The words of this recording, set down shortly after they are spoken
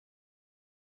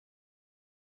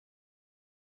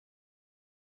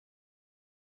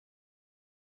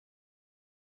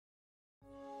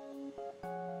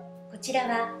ちら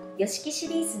はYoshikiシ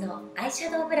リーズのアイシ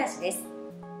ャドウブラシです。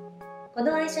こ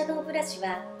のアイシャドウブラシ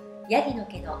はヤギの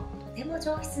毛のとても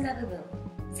上質な部分、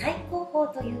最高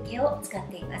峰という毛を使っ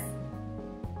ています。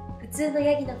普通の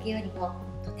ヤギの毛よりも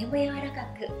とても柔らか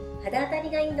く肌当たり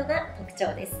がいいのが特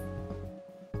徴です。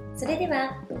それで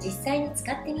は実際に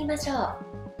使ってみましょう。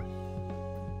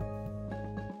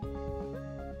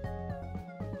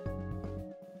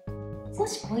少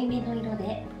し濃いめの色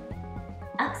で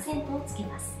アクセントをつけ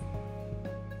ます。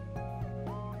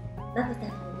まぶた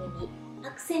の上にア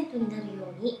クセントになるよ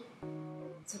うに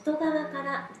外側か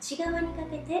ら内側にか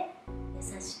けて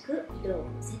優しく色をの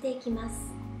せていきま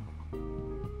す。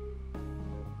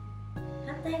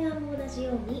反対側も同じ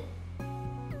ように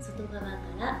外側か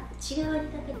ら内側に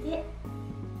かけて色をの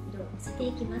せて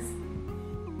いきます。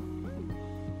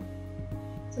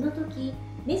その時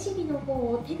目尻の方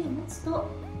を手で持つと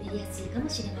やりやすいかも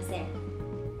しれません。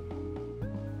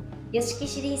Yoshiki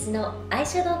シリーズのアイ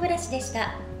シャドウブラシでし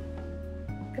た。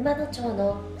熊野町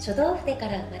の書道筆か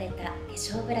ら生まれた化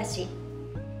粧ブラシ、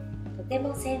とて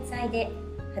も繊細で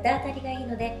肌当たりがいい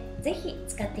のでぜひ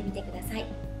使ってみてください。